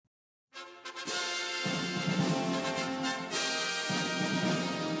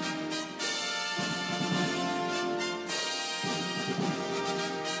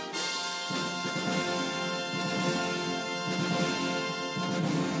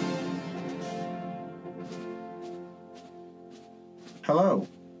Hello,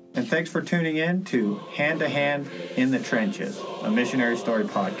 and thanks for tuning in to Hand in the Trenches, a missionary story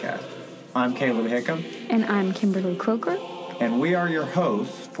podcast. I'm Caleb Hickam. And I'm Kimberly Croker. And we are your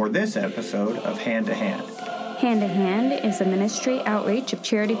hosts for this episode of Hand to Hand. Hand to Hand is a ministry outreach of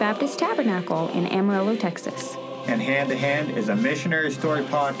Charity Baptist Tabernacle in Amarillo, Texas. And Hand to Hand is a missionary story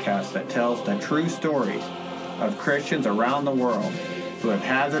podcast that tells the true stories of Christians around the world who have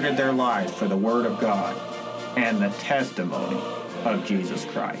hazarded their lives for the Word of God and the testimony of Jesus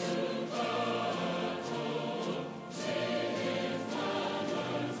Christ.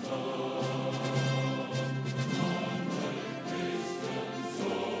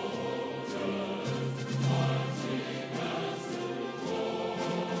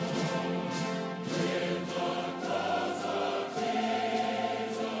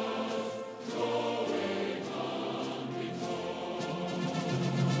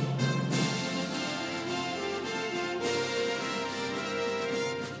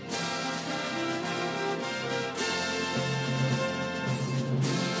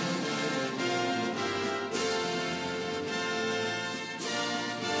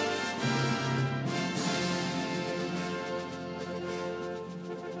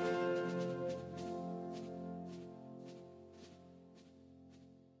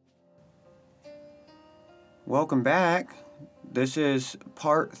 Welcome back. This is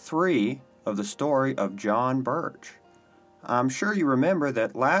part 3 of the story of John Birch. I'm sure you remember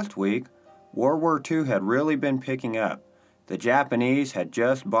that last week, World War II had really been picking up. The Japanese had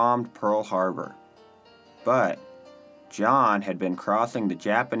just bombed Pearl Harbor. But John had been crossing the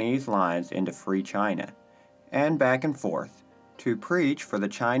Japanese lines into Free China and back and forth to preach for the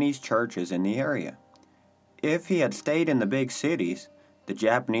Chinese churches in the area. If he had stayed in the big cities, the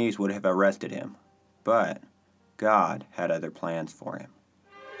Japanese would have arrested him. But God had other plans for him.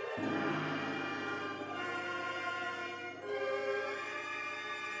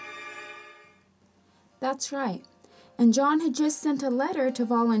 That's right. And John had just sent a letter to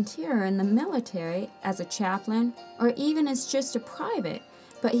volunteer in the military as a chaplain or even as just a private,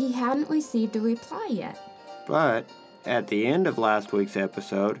 but he hadn't received a reply yet. But at the end of last week's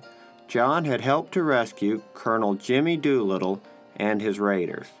episode, John had helped to rescue Colonel Jimmy Doolittle and his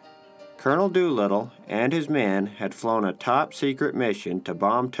raiders. Colonel Doolittle and his men had flown a top-secret mission to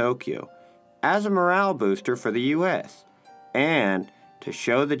bomb Tokyo as a morale booster for the U.S. and to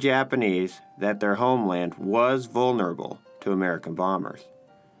show the Japanese that their homeland was vulnerable to American bombers.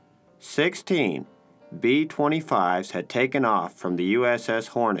 16 B-25s had taken off from the USS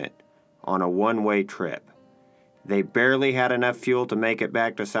Hornet on a one-way trip. They barely had enough fuel to make it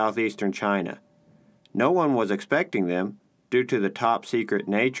back to southeastern China. No one was expecting them due to the top-secret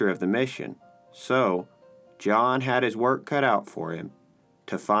nature of the mission, so John had his work cut out for him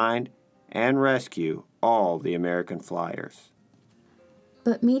to find and rescue all the American flyers.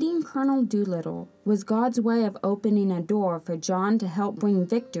 But meeting Colonel Doolittle was God's way of opening a door for John to help bring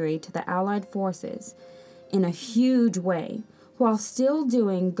victory to the Allied forces in a huge way, while still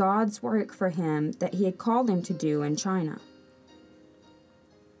doing God's work for him that he had called him to do in China.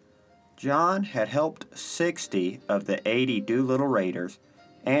 John had helped 60 of the 80 Doolittle raiders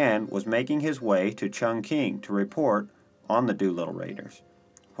and was making his way to Chungking to report on the Doolittle raiders.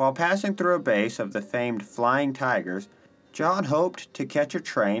 While passing through a base of the famed Flying Tigers, John hoped to catch a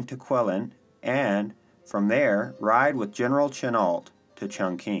train to Quellen and, from there, ride with General Chennault to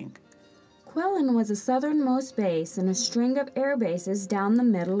Chungking. Quellen was the southernmost base in a string of air bases down the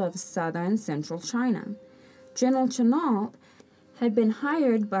middle of southern central China. General Chennault had been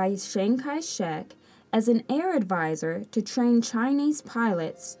hired by Chiang Kai-shek as an air advisor to train Chinese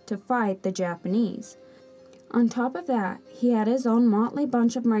pilots to fight the Japanese. On top of that, he had his own motley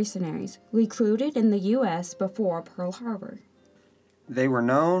bunch of mercenaries recruited in the U.S. before Pearl Harbor. They were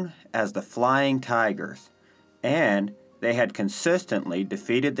known as the Flying Tigers, and they had consistently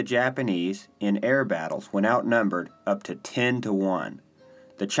defeated the Japanese in air battles when outnumbered up to 10-1.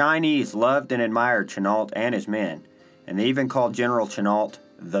 The Chinese loved and admired Chennault and his men, and they even called General Chennault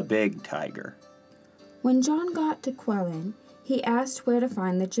the Big Tiger. When John got to Quellen, he asked where to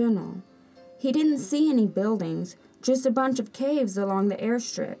find the general. He didn't see any buildings, just a bunch of caves along the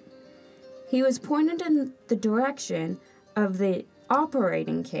airstrip. He was pointed in the direction of the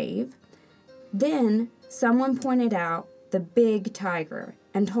operating cave. Then someone pointed out the Big Tiger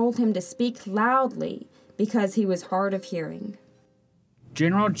and told him to speak loudly because he was hard of hearing.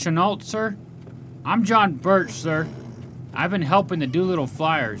 General Chenault, sir? I'm John Birch, sir. I've been helping the Doolittle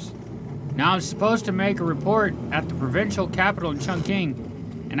Flyers. Now I'm supposed to make a report at the provincial capital in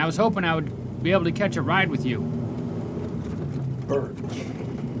Chungking, and I was hoping I would be able to catch a ride with you.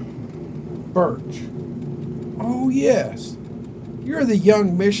 Birch. Oh, yes. You're the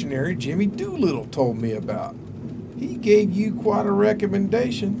young missionary Jimmy Doolittle told me about. He gave you quite a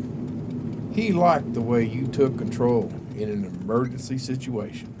recommendation. He liked the way you took control in an emergency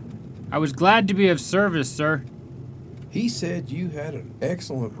situation. I was glad to be of service, sir. He said you had an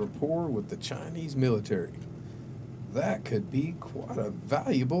excellent rapport with the Chinese military. That could be quite a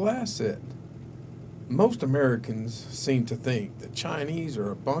valuable asset. Most Americans seem to think the Chinese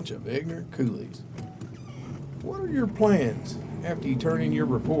are a bunch of ignorant coolies. What are your plans after you turn in your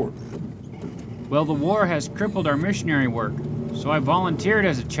report? Well, the war has crippled our missionary work, so I volunteered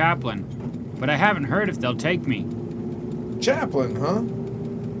as a chaplain, but I haven't heard if they'll take me. Chaplain, huh?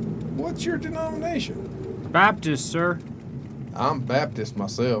 What's your denomination? Baptist, sir. I'm Baptist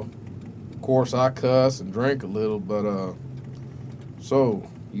myself. Of course, I cuss and drink a little, but, So,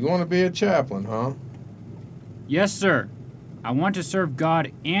 you want to be a chaplain, huh? Yes, sir. I want to serve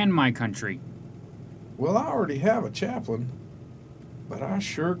God and my country. Well, I already have a chaplain, but I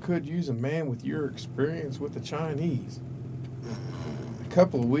sure could use a man with your experience with the Chinese. In a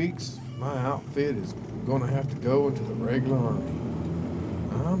couple of weeks, my outfit is going to have to go into the regular army.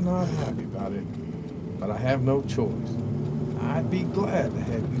 I'm not happy about it, but I have no choice. I'd be glad to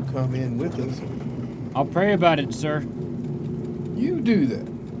have you come in with us. I'll pray about it, sir. You do that.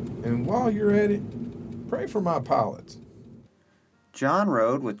 And while you're at it, pray for my pilots. John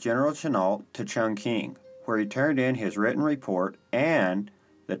rode with General Chenault to Chungking, where he turned in his written report and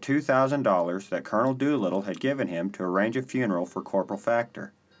the $2,000 that Colonel Doolittle had given him to arrange a funeral for Corporal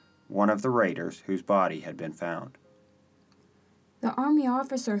Factor, one of the raiders whose body had been found. The Army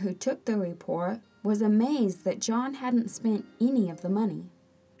officer who took the report was amazed that John hadn't spent any of the money.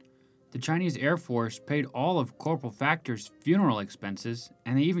 The Chinese Air Force paid all of Corporal Factor's funeral expenses,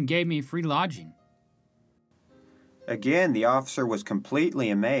 and they even gave me free lodging. Again, the officer was completely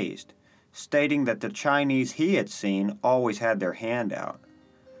amazed, stating that the Chinese he had seen always had their hand out.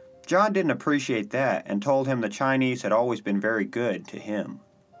 John didn't appreciate that and told him the Chinese had always been very good to him.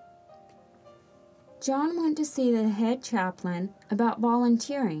 John went to see the head chaplain about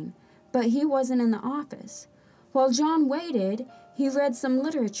volunteering, but he wasn't in the office. While John waited, he read some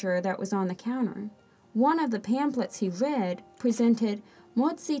literature that was on the counter. One of the pamphlets he read presented Mo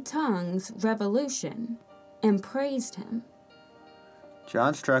Zedong's Revolution and praised him.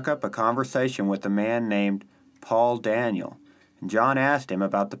 John struck up a conversation with a man named Paul Daniel, and John asked him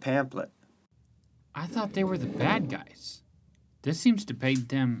about the pamphlet. I thought they were the bad guys. This seems to paint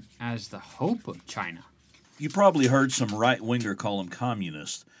them as the hope of China. You probably heard some right-winger call them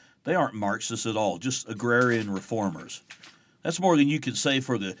communists. They aren't Marxists at all, just agrarian reformers. That's more than you can say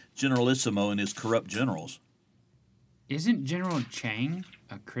for the Generalissimo and his corrupt generals. Isn't General Chang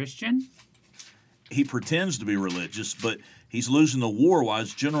a Christian? He pretends to be religious, but he's losing the war while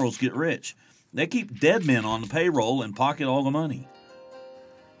his generals get rich. They keep dead men on the payroll and pocket all the money.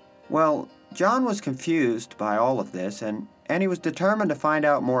 Well, John was confused by all of this, and he was determined to find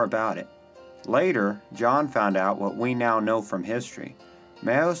out more about it. Later, John found out what we now know from history.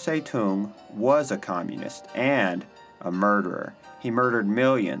 Mao Zedong was a communist and a murderer. He murdered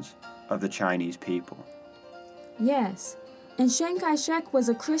millions of the Chinese people. Yes, and Chiang Kai-shek was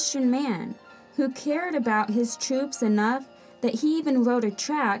a Christian man who cared about his troops enough that he even wrote a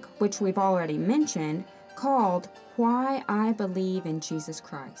tract, which we've already mentioned, called Why I Believe in Jesus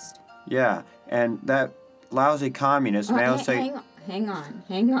Christ. Yeah, and that lousy communist Mao Zedong... Hang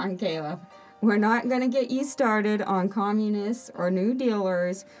on, Caleb. We're not going to get you started on communists or New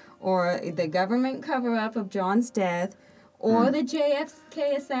Dealers or the government cover-up of John's death or the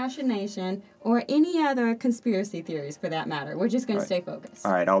JFK assassination or any other conspiracy theories for that matter. We're just going to stay focused.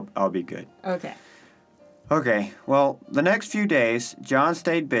 All right, I'll be good. Okay, well, the next few days, John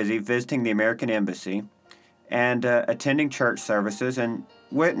stayed busy visiting the American Embassy and attending church services and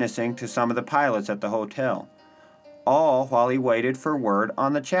witnessing to some of the pilots at the hotel, all while he waited for word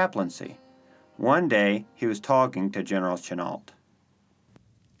on the chaplaincy. One day, he was talking to General Chenault.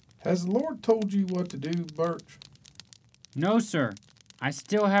 Has the Lord told you what to do, Birch? No, sir. I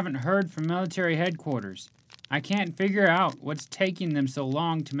still haven't heard from military headquarters. I can't figure out what's taking them so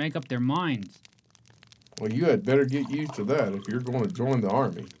long to make up their minds. Well, you had better get used to that if you're going to join the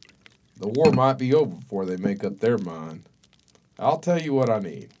Army. The war might be over before they make up their mind. I'll tell you what I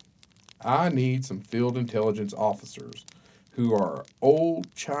need. I need some field intelligence officers who are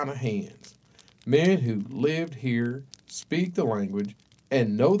old China hands, men who lived here, speak the language,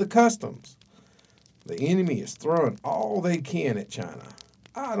 and know the customs. The enemy is throwing all they can at China.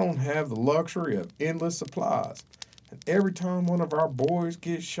 I don't have the luxury of endless supplies, and every time one of our boys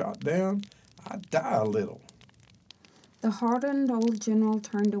gets shot down, I die a little. The hardened old general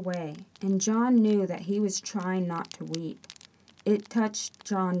turned away, and John knew that he was trying not to weep. It touched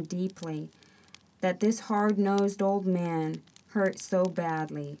John deeply that this hard-nosed old man hurt so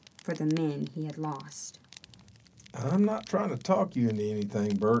badly for the men he had lost. I'm not trying to talk you into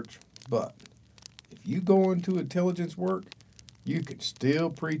anything, Birch, but if you go into intelligence work, you can still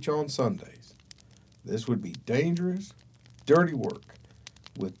preach on Sundays. This would be dangerous, dirty work,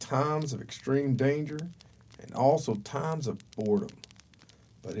 with times of extreme danger and also times of boredom.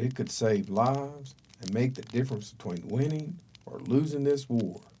 But it could save lives and make the difference between winning or losing this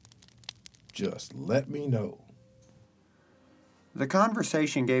war. Just let me know. The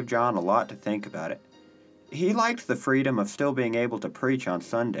conversation gave John a lot to think about it. He liked the freedom of still being able to preach on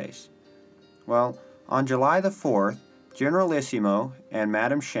Sundays. Well, on July the 4th, Generalissimo and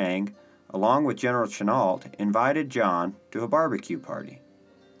Madame Shang, along with General Chenault, invited John to a barbecue party.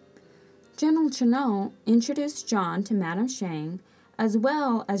 General Chenault introduced John to Madame Shang, as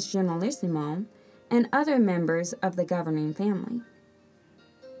well as Generalissimo and other members of the governing family.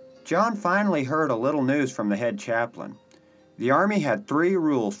 John finally heard a little news from the head chaplain. The Army had 3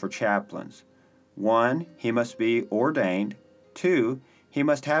 rules for chaplains. 1, he must be ordained. 2, he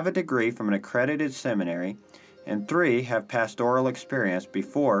must have a degree from an accredited seminary. And 3, have pastoral experience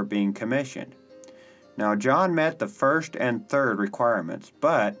before being commissioned. Now, John met the first and third requirements,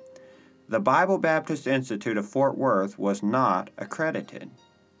 but the Bible Baptist Institute of Fort Worth was not accredited.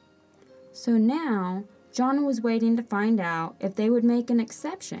 So now, John was waiting to find out if they would make an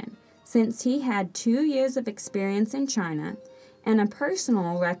exception, since he had 2 years of experience in China and a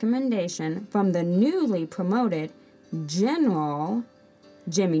personal recommendation from the newly promoted General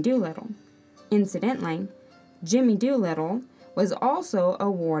Jimmy Doolittle. Incidentally, Jimmy Doolittle was also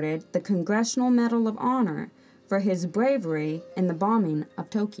awarded the Congressional Medal of Honor for his bravery in the bombing of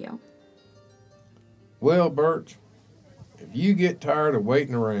Tokyo. Well, Birch, if you get tired of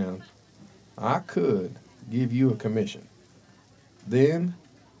waiting around, I could give you a commission. Then,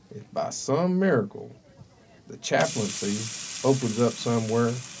 if by some miracle the chaplaincy opens up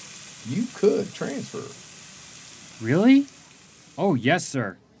somewhere, you could transfer. Really? Oh, yes,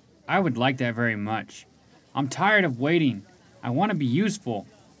 sir. I would like that very much. I'm tired of waiting. I want to be useful.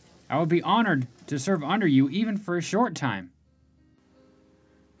 I would be honored to serve under you even for a short time.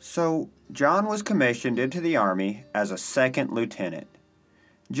 So, John was commissioned into the Army as a second lieutenant.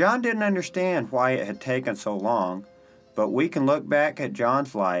 John didn't understand why it had taken so long, but we can look back at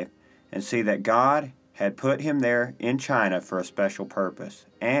John's life and see that God had put him there in China for a special purpose.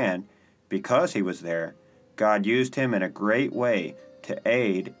 And because he was there, God used him in a great way to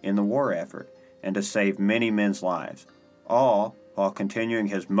aid in the war effort and to save many men's lives, all while continuing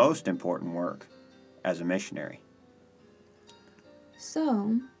his most important work as a missionary.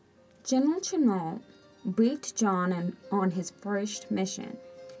 So, General Chenault briefed John on his first mission.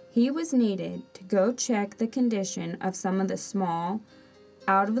 He was needed to go check the condition of some of the small,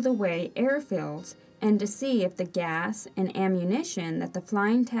 out-of-the-way airfields and to see if the gas and ammunition that the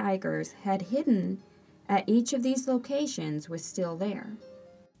Flying Tigers had hidden at each of these locations was still there.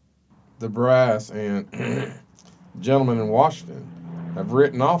 The brass and gentlemen in Washington have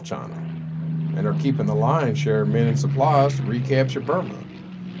written off China and are keeping the lion's share of men and supplies to recapture Burma.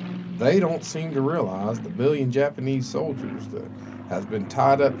 They don't seem to realize the 1 billion Japanese soldiers that has been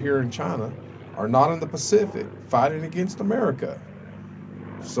tied up here in China are not in the Pacific fighting against America.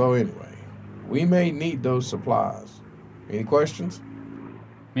 So anyway, we may need those supplies. Any questions?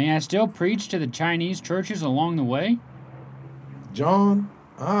 May I still preach to the Chinese churches along the way? John,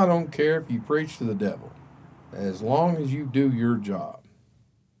 I don't care if you preach to the devil, as long as you do your job.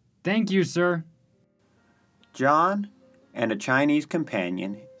 Thank you, sir. John and a Chinese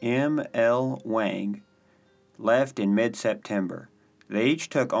companion, M.L. Wang, left in mid-September. They each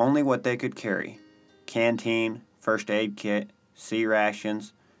took only what they could carry: canteen, first aid kit, sea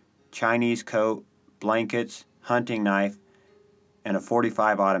rations, Chinese coat, blankets, hunting knife, and a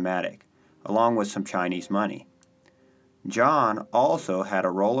 .45 automatic, along with some Chinese money. John also had a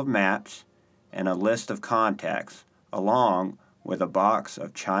roll of maps and a list of contacts, along with a box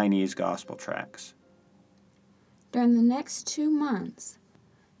of Chinese gospel tracts. During the next 2 months,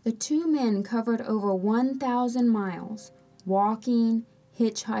 the two men covered over 1,000 miles, walking,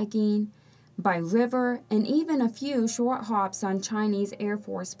 hitchhiking, by river, and even a few short hops on Chinese Air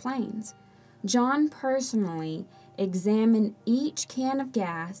Force planes. John personally examined each can of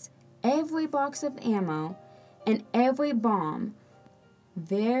gas, every box of ammo, and every bomb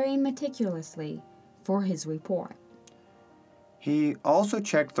very meticulously for his report. He also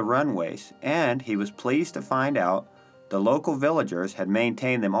checked the runways, and he was pleased to find out the local villagers had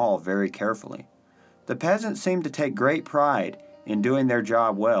maintained them all very carefully. The peasants seemed to take great pride in doing their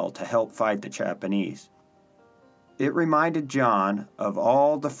job well to help fight the Japanese. It reminded John of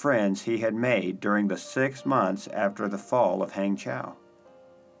all the friends he had made during the 6 months after the fall of Hangzhou.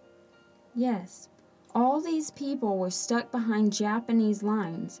 Yes, all these people were stuck behind Japanese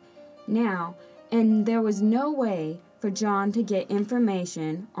lines now, and there was no way for John to get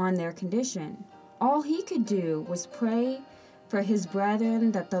information on their condition. All he could do was pray for his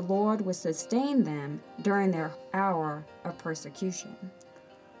brethren that the Lord would sustain them during their hour of persecution.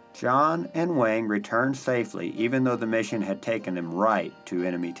 John and Wang returned safely, even though the mission had taken them right to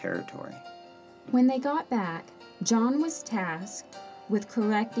enemy territory. When they got back, John was tasked with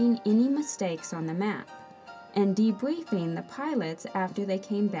correcting any mistakes on the map and debriefing the pilots after they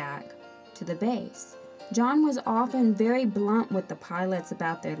came back to the base. John was often very blunt with the pilots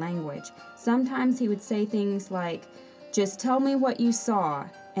about their language. Sometimes he would say things like, "Just tell me what you saw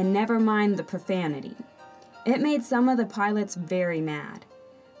and never mind the profanity." It made some of the pilots very mad.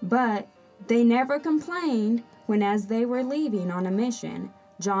 But they never complained when, as they were leaving on a mission,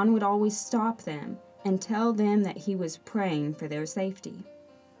 John would always stop them and tell them that he was praying for their safety.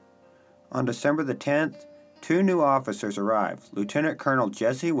 On December the 10th, 2 new officers arrived, Lieutenant Colonel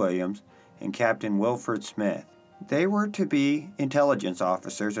Jesse Williams and Captain Wilford Smith. They were to be intelligence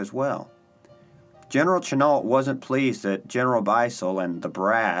officers as well. General Chennault wasn't pleased that General Beisel and the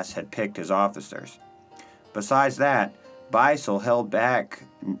brass had picked his officers. Besides that, Beisel held back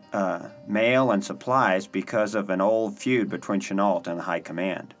mail and supplies because of an old feud between Chennault and the High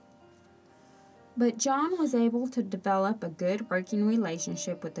Command. But John was able to develop a good working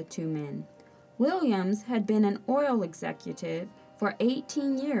relationship with the two men. Williams had been an oil executive for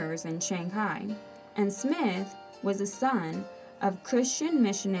 18 years in Shanghai, and Smith was a son of Christian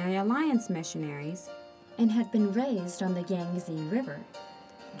Missionary Alliance missionaries and had been raised on the Yangtze River.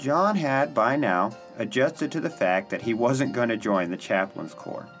 John had, by now, adjusted to the fact that he wasn't going to join the chaplain's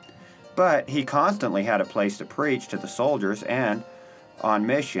corps. But he constantly had a place to preach to the soldiers, and on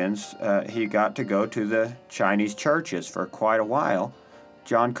missions, he got to go to the Chinese churches for quite a while.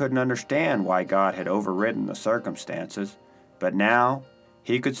 John couldn't understand why God had overridden the circumstances, but now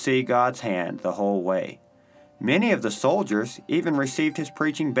he could see God's hand the whole way. Many of the soldiers even received his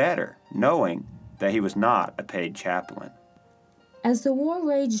preaching better, knowing that he was not a paid chaplain. As the war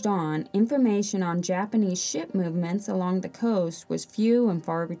raged on, information on Japanese ship movements along the coast was few and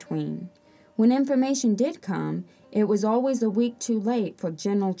far between. When information did come, it was always a week too late for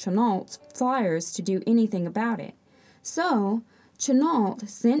General Chennault's flyers to do anything about it. So, Chennault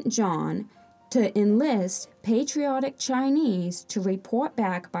sent John to enlist patriotic Chinese to report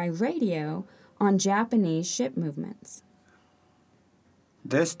back by radio on Japanese ship movements.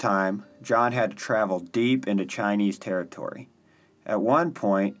 This time, John had to travel deep into Chinese territory. At one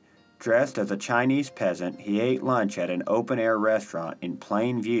point, dressed as a Chinese peasant, he ate lunch at an open-air restaurant in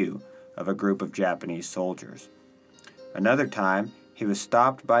plain view of a group of Japanese soldiers. Another time, he was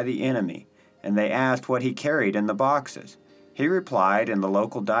stopped by the enemy, and they asked what he carried in the boxes. He replied in the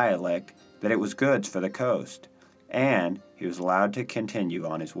local dialect that it was goods for the coast, and he was allowed to continue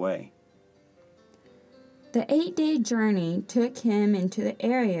on his way. The 8-day journey took him into the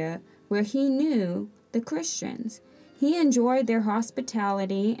area where he knew the Christians. He enjoyed their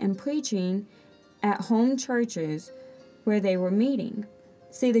hospitality and preaching at home churches where they were meeting.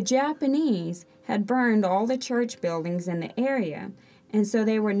 See, the Japanese had burned all the church buildings in the area, and so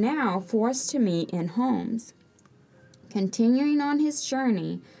they were now forced to meet in homes. Continuing on his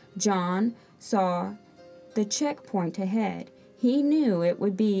journey, John saw the checkpoint ahead. He knew it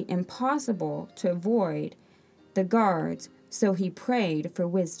would be impossible to avoid the guards, so he prayed for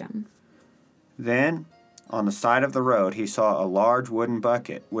wisdom. Then, on the side of the road, he saw a large wooden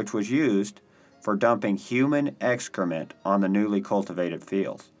bucket, which was used for dumping human excrement on the newly cultivated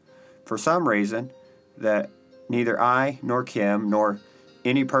fields. For some reason that neither I nor Kim nor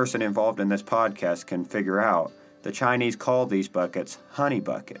any person involved in this podcast can figure out, the Chinese called these buckets honey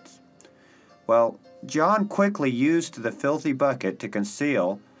buckets. Well, John quickly used the filthy bucket to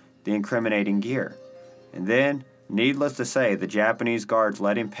conceal the incriminating gear. And then, needless to say, the Japanese guards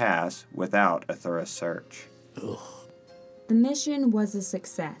let him pass without a thorough search. The mission was a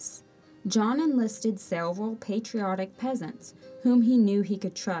success. John enlisted several patriotic peasants whom he knew he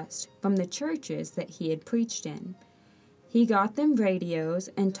could trust from the churches that he had preached in. He got them radios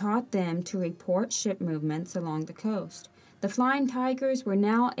and taught them to report ship movements along the coast. The Flying Tigers were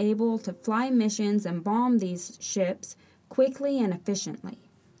now able to fly missions and bomb these ships quickly and efficiently.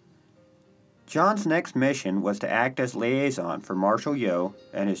 John's next mission was to act as liaison for Marshal Yeo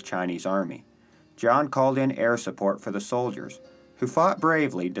and his Chinese army. John called in air support for the soldiers, who fought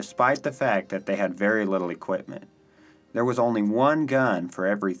bravely despite the fact that they had very little equipment. There was only one gun for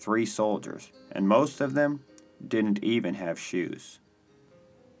every 3 soldiers, and most of them didn't even have shoes.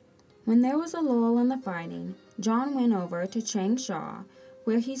 When there was a lull in the fighting, John went over to Changsha,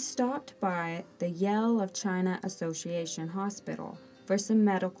 where he stopped by the Yale of China Association Hospital for some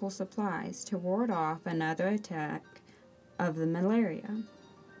medical supplies to ward off another attack of the malaria.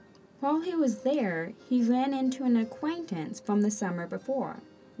 While he was there, he ran into an acquaintance from the summer before,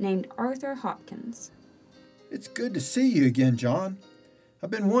 named Arthur Hopkins. It's good to see you again, John. I've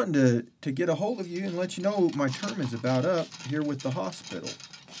been wanting to get a hold of you and let you know my term is about up here with the hospital.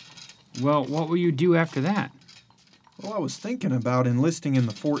 Well, what will you do after that? Well, I was thinking about enlisting in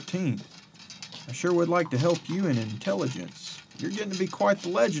the 14th. I sure would like to help you in intelligence. You're getting to be quite the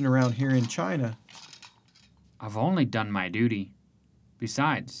legend around here in China. I've only done my duty.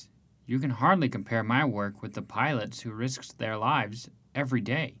 Besides, you can hardly compare my work with the pilots who risk their lives every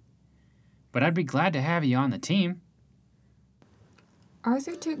day. But I'd be glad to have you on the team.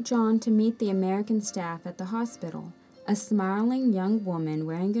 Arthur took John to meet the American staff at the hospital. A smiling young woman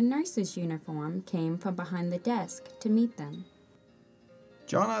wearing a nurse's uniform came from behind the desk to meet them.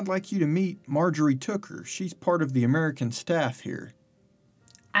 John, I'd like you to meet Marjorie Tooker. She's part of the American staff here.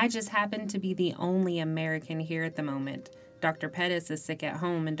 I just happen to be the only American here at the moment. Dr. Pettis is sick at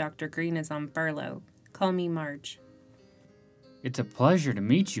home and Dr. Green is on furlough. Call me Marge. It's a pleasure to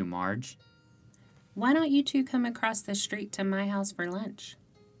meet you, Marge. Why don't you two come across the street to my house for lunch?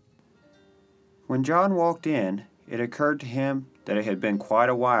 When John walked in, it occurred to him that it had been quite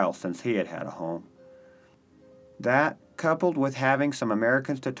a while since he had had a home. That, coupled with having some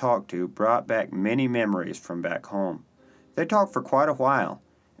Americans to talk to, brought back many memories from back home. They talked for quite a while,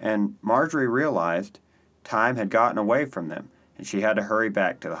 and Marjorie realized time had gotten away from them, and she had to hurry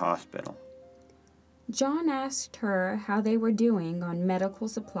back to the hospital. John asked her how they were doing on medical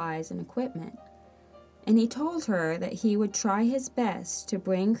supplies and equipment, and he told her that he would try his best to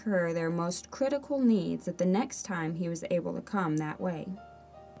bring her their most critical needs at the next time he was able to come that way.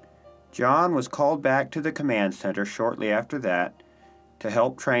 John was called back to the command center shortly after that to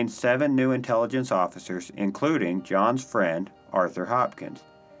help train 7 new intelligence officers, including John's friend, Arthur Hopkins,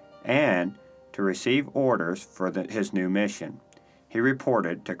 and to receive orders for his new mission. He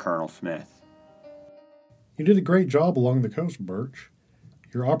reported to Colonel Smith. You did a great job along the coast, Birch.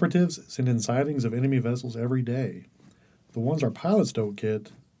 Your operatives send in sightings of enemy vessels every day. The ones our pilots don't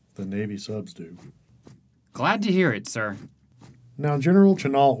get, the Navy subs do. Glad to hear it, sir. Now, General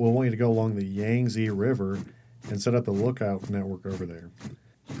Chenault will want you to go along the Yangtze River and set up a lookout network over there.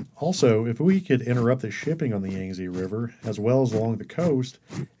 Also, if we could interrupt the shipping on the Yangtze River, as well as along the coast,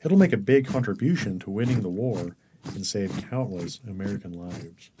 it'll make a big contribution to winning the war and save countless American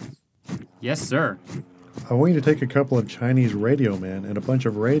lives. Yes, sir. I want you to take a couple of Chinese radio men and a bunch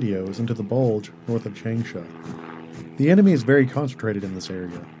of radios into the bulge north of Changsha. The enemy is very concentrated in this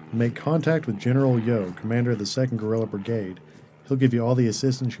area. Make contact with General Yeo, commander of the 2nd Guerrilla Brigade. He'll give you all the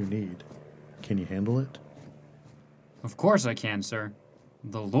assistance you need. Can you handle it? Of course I can, sir.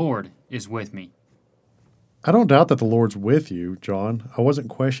 The Lord is with me. I don't doubt that the Lord's with you, John. I wasn't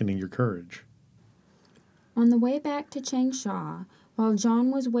questioning your courage. On the way back to Changsha, while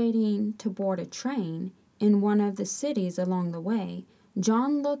John was waiting to board a train in one of the cities along the way,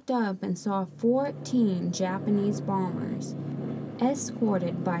 John looked up and saw 14 Japanese bombers,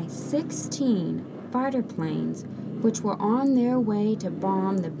 escorted by 16 fighter planes, which were on their way to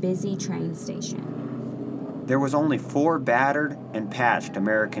bomb the busy train station. There was only 4 battered and patched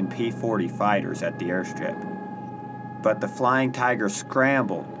American P-40 fighters at the airstrip, but the Flying Tigers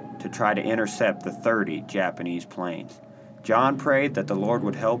scrambled to try to intercept the 30 Japanese planes. John prayed that the Lord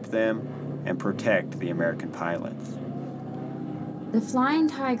would help them and protect the American pilots. The Flying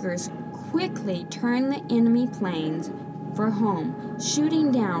Tigers quickly turned the enemy planes for home,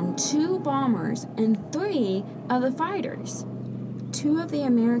 shooting down 2 bombers and 3 of the fighters. 2 of the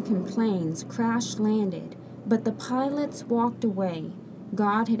American planes crash-landed, but the pilots walked away.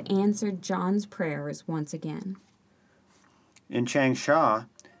 God had answered John's prayers once again. In Changsha,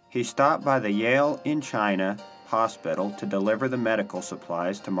 he stopped by the Yale in China hospital to deliver the medical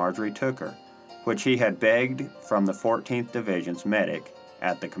supplies to Marjorie Tooker, which he had begged from the 14th Division's medic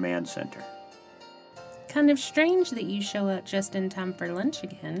at the command center. Kind of strange that you show up just in time for lunch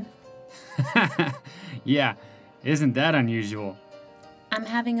again. Yeah, isn't that unusual? I'm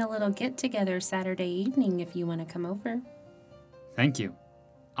having a little get-together Saturday evening if you want to come over. Thank you.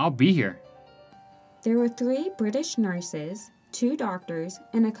 I'll be here. There were 3 British nurses, 2 doctors,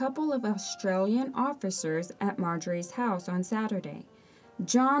 and a couple of Australian officers at Marjorie's house on Saturday.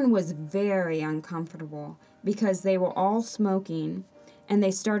 John was very uncomfortable because they were all smoking and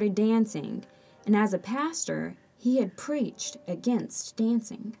they started dancing, and as a pastor, he had preached against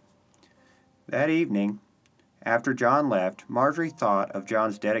dancing. That evening, after John left, Marjorie thought of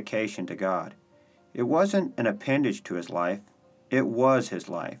John's dedication to God. It wasn't an appendage to his life, it was his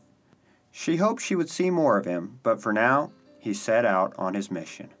life. She hoped she would see more of him, but for now, he set out on his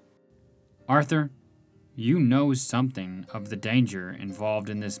mission. Arthur, you know something of the danger involved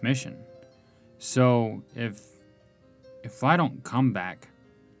in this mission. So, if I don't come back,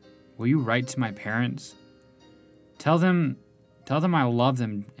 will you write to my parents? Tell them I love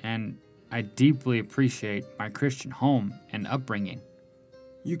them and I deeply appreciate my Christian home and upbringing.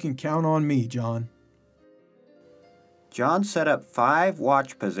 You can count on me, John. John set up 5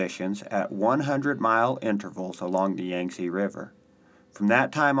 watch positions at 100-mile intervals along the Yangtze River. From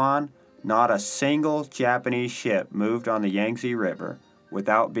that time on, not a single Japanese ship moved on the Yangtze River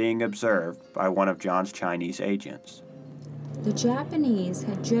without being observed by one of John's Chinese agents. The Japanese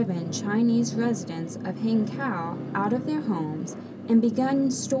had driven Chinese residents of Hangzhou out of their homes and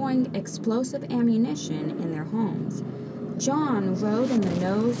begun storing explosive ammunition in their homes. John rode in the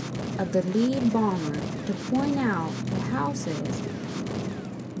nose of the lead bomber to point out the houses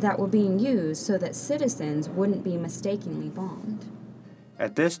that were being used so that citizens wouldn't be mistakenly bombed.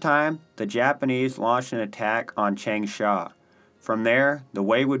 At this time, the Japanese launched an attack on Changsha. From there, the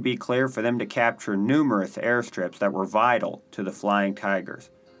way would be clear for them to capture numerous airstrips that were vital to the Flying Tigers.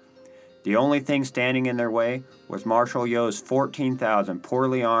 The only thing standing in their way was Marshal You's 14,000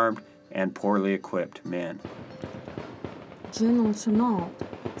 poorly armed and poorly equipped men. General Chennault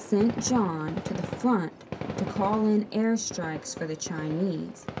sent John to the front to call in airstrikes for the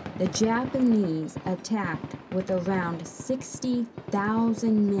Chinese. The Japanese attacked with around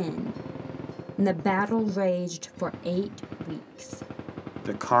 60,000 men, and the battle raged for 8 weeks.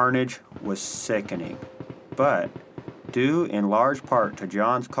 The carnage was sickening, but due in large part to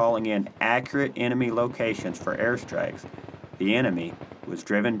John's calling in accurate enemy locations for airstrikes, the enemy was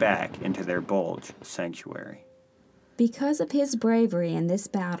driven back into their Bulge sanctuary. Because of his bravery in this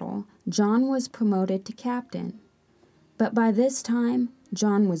battle, John was promoted to captain. But by this time,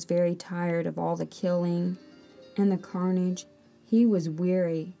 John was very tired of all the killing and the carnage. He was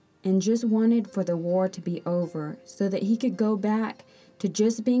weary and just wanted for the war to be over so that he could go back to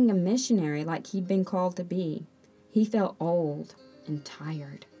just being a missionary like he'd been called to be. He felt old and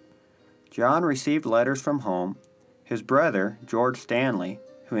tired. John received letters from home. His brother, George Stanley,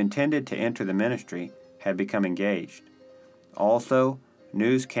 who intended to enter the ministry, had become engaged. Also,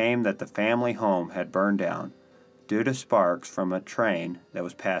 news came that the family home had burned down due to sparks from a train that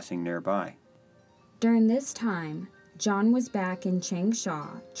was passing nearby. During this time, John was back in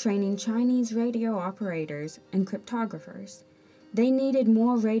Changsha training Chinese radio operators and cryptographers. They needed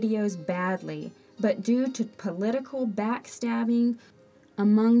more radios badly, but due to political backstabbing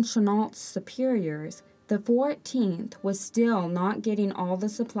among Chennault's superiors, the 14th was still not getting all the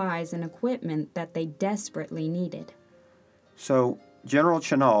supplies and equipment that they desperately needed. So, General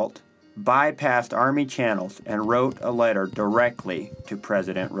Chennault bypassed Army channels and wrote a letter directly to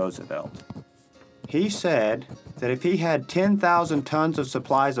President Roosevelt. He said that if he had 10,000 tons of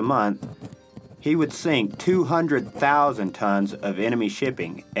supplies a month, he would sink 200,000 tons of enemy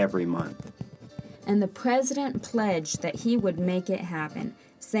shipping every month. And the president pledged that he would make it happen,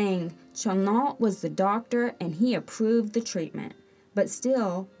 saying Chennault was the doctor and he approved the treatment. But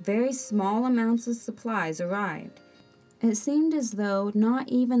still, very small amounts of supplies arrived. It seemed as though not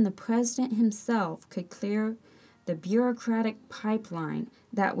even the president himself could clear the bureaucratic pipeline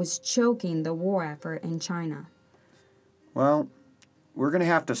that was choking the war effort in China. Well, we're going to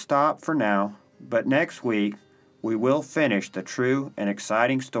have to stop for now, but next week we will finish the true and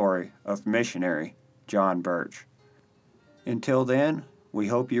exciting story of missionary John Birch. Until then, we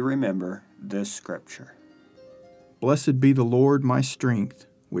hope you remember this scripture. Blessed be the Lord my strength,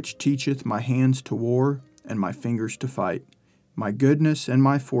 which teacheth my hands to war and my fingers to fight, my goodness and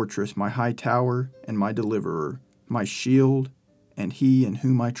my fortress, my high tower and my deliverer, my shield, and he in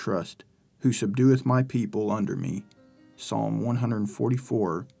whom I trust, who subdueth my people under me. Psalm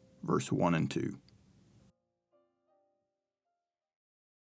 144, verse 1 and 2.